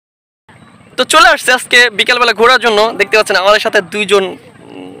তো চলে আসছে আজকে বিকেলবেলা ঘোরার জন্য। দেখতে পাচ্ছেন আমাদের সাথে দুইজন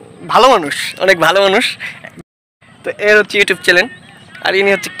ভালো মানুষ, অনেক ভালো মানুষ। তো এর হচ্ছে ইউটিউব চ্যানেল, আর ইনি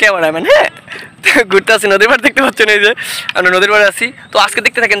হচ্ছে ক্যামেরাম্যান। হ্যাঁ, ঘুরতে আসি নদীর পাড়, দেখতে পাচ্ছেন এই যে আমরা নদীর পাড়ে আছি। তো আজকে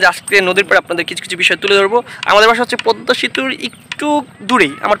দেখতে থাকেন যে আজকে নদীর পাড়ে আপনাদের কিছু কিছু বিষয় তুলে ধরবো। আমাদের বাসা হচ্ছে পদ্মা সেতুর একটু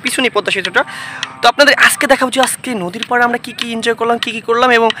দূরেই, আমার পিছনেই পদ্মা সেতুটা। তো আপনাদের আজকে দেখাবো যে আজকে নদীর পাড়ে আমরা কী কী এনজয় করলাম, কী কী করলাম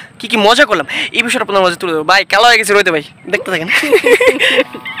এবং কী কী মজা করলাম, এই বিষয়টা আপনাদের মাঝে তুলে ধরবো। ভাই কালো হয়ে গেছে রইতে ভাই, দেখতে থাকেন।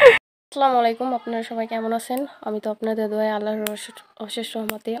 আসসালামু আলাইকুম, আপনারা সবাই কেমন আছেন? আমি তো আপনাদের দোয়ায় আল্লাহর অশেষ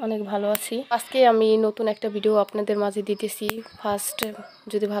রহমতে অনেক ভালো আছি। আজকে আমি নতুন একটা ভিডিও আপনাদের মাঝে দিতেছি। ফার্স্ট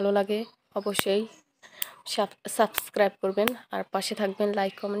যদি ভালো লাগে অবশ্যই সাবস্ক্রাইব করবেন, আর পাশে থাকবেন,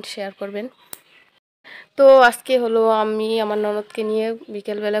 লাইক কমেন্ট শেয়ার করবেন। তো আজকে হলো আমি আমার ননদকে নিয়ে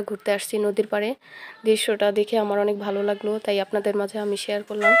বিকেলবেলা ঘুরতে আসছি নদীর পাড়ে। দৃশ্যটা দেখে আমার অনেক ভালো লাগলো, তাই আপনাদের মাঝে আমি শেয়ার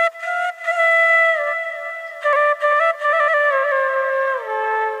করলাম।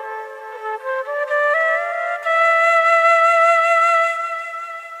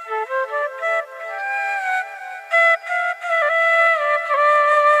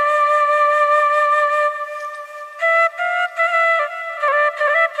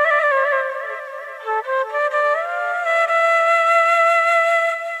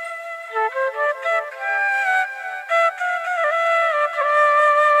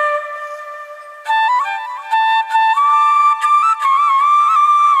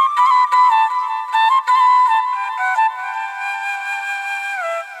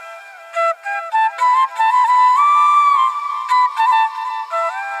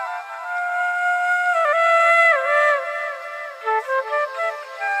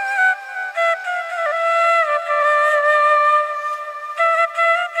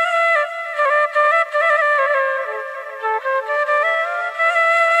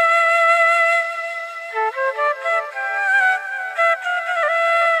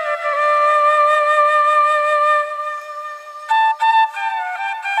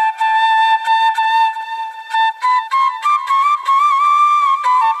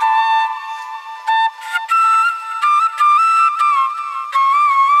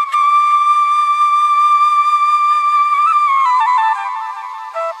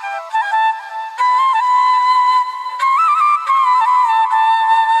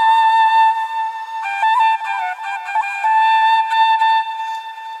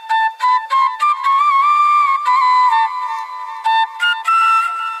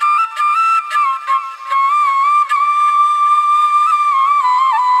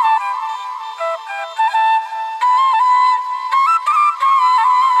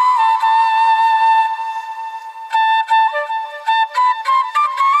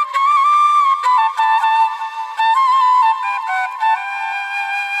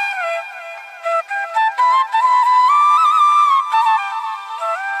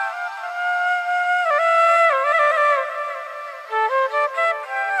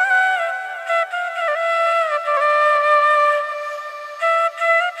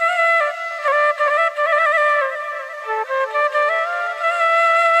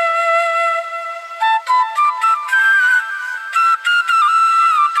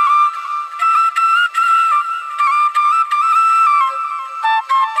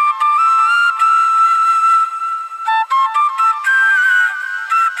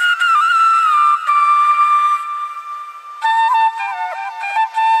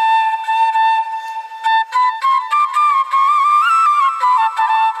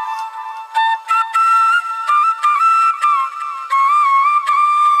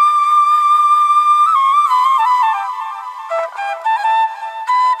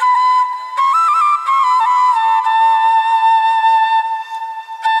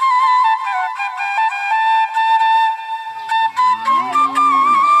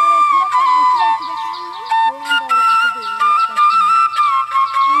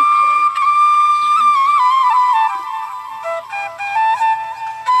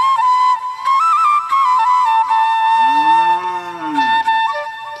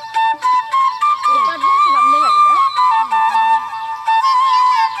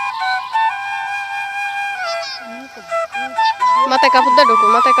 মাথায় কাপড় দা ঢোকো,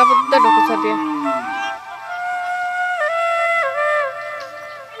 মাথায় কাপড় দা ঢোকো ছাদিয়ে।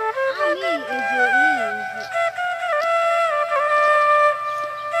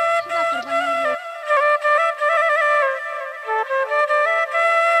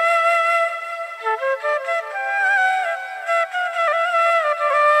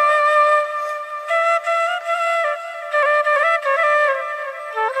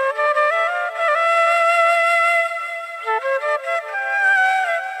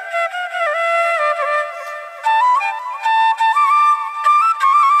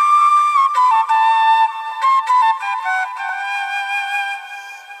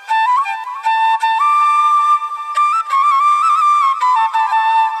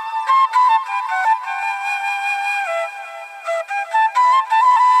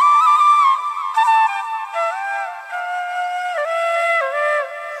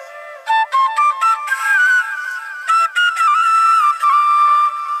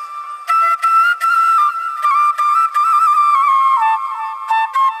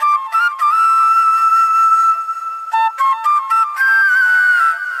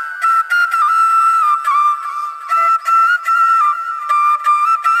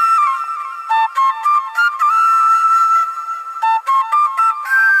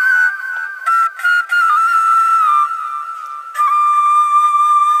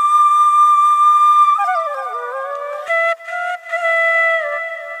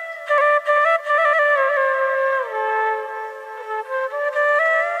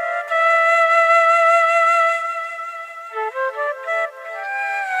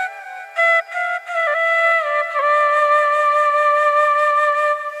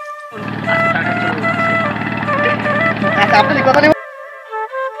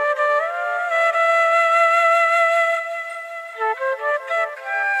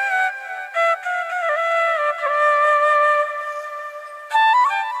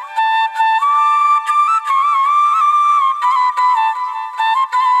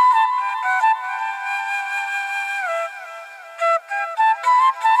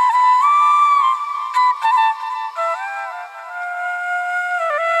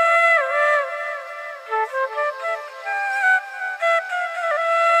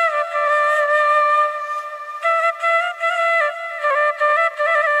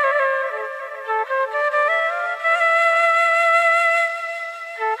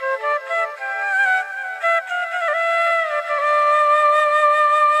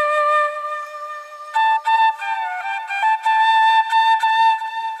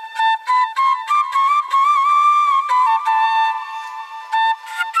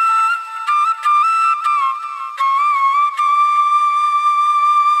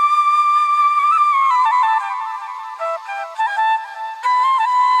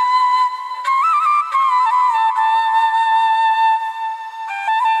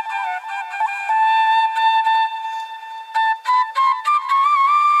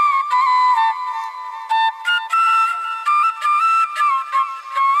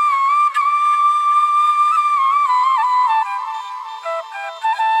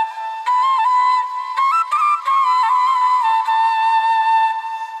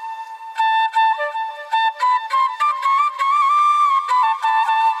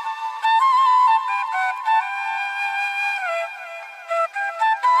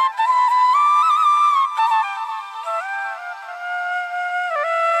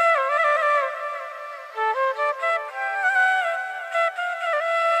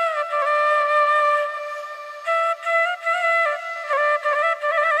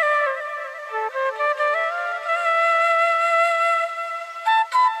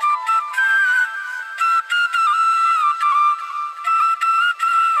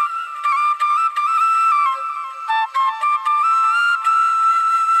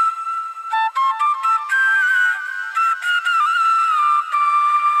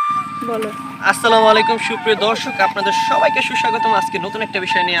 বলো। আসসালামু আলাইকুম সুপ্রিয় দর্শক, আপনাদের সবাইকে সুস্বাগতম। আজকে নতুন একটা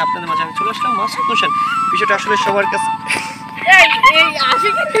বিষয় নিয়ে আপনাদের মাঝে আমি চলে আসলাম। মাসুদ হোসেন, বিষয়টা আসলে সবার কাছে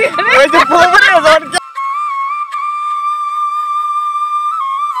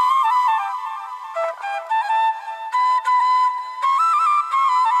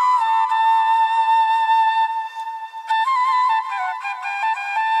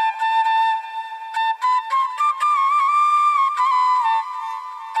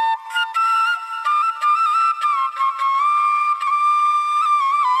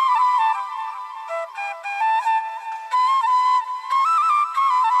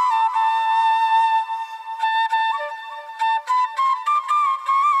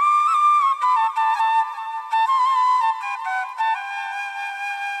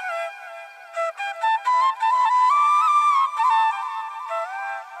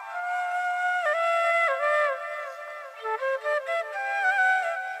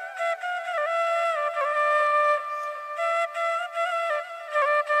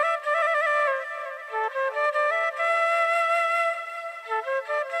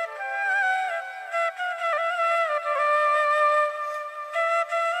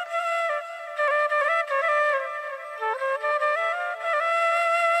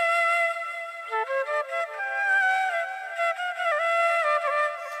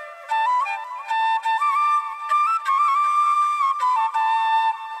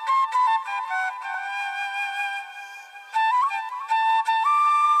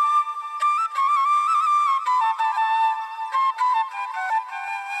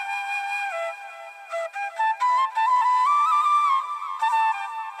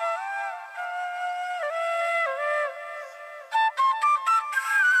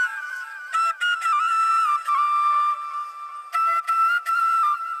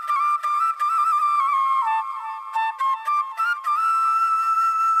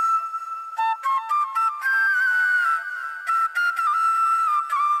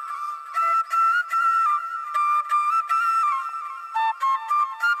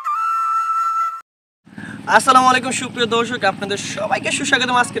আসসালামু আলাইকুম সুপ্রিয় দর্শক, আপনাদের সবাইকে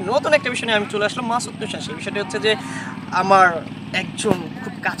সুস্বাগতম। আজকে নতুন একটা বিষয় নিয়ে আমি চলে আসলাম। মাসুদ হোসেন, সেই বিষয়টা হচ্ছে যে আমার একজন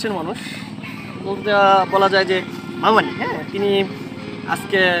খুব কাছের মানুষ, বলতে বলা যায় যে মামানি। হ্যাঁ, তিনি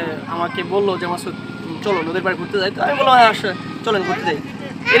আজকে আমাকে বললো যে মাসুদ চলো নদীর পাড়ে ঘুরতে যাই। তো আমি বললাম হ্যাঁ চলেন ঘুরতে যাই।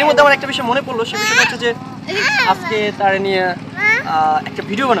 এর মধ্যে আমার একটা বিষয় মনে পড়লো, সেই বিষয়টা হচ্ছে যে আজকে তার নিয়ে একটা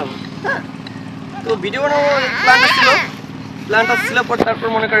ভিডিও বানাবো। হ্যাঁ, তো ভিডিও বানাবো প্ল্যানটা ছিল পর তারপর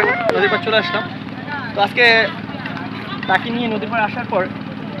মনে করেন নদীর পাড় চলে আসলাম। তো আজকে তাকে নিয়ে নদীর পাড়ে আসার পর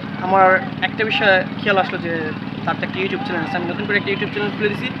আমার একটা বিষয় খেয়াল আসলো যে তার একটা ইউটিউব চ্যানেল আছে। আমি নতুন করে একটা ইউটিউব চ্যানেল খুলে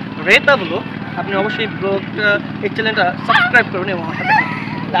দিয়েছি, রেতা বলো। আপনি অবশ্যই ব্লগটা এই চ্যানেলটা সাবস্ক্রাইব করুন এবং আমার সাথে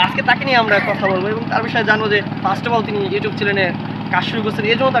আজকে তাকে নিয়ে আমরা কথা বলবো এবং তার বিষয়ে জানবো যে ফার্স্ট অফ অল তিনি ইউটিউব চ্যানেলে কাজ শুরু করছেন,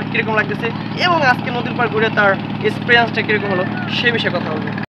 এই জন্য তার কীরকম লাগতেছে এবং আজকে নদীর পাড় ঘুরে তার এক্সপিরিয়েন্সটা কীরকম হলো সেই বিষয়ে কথা বলবো।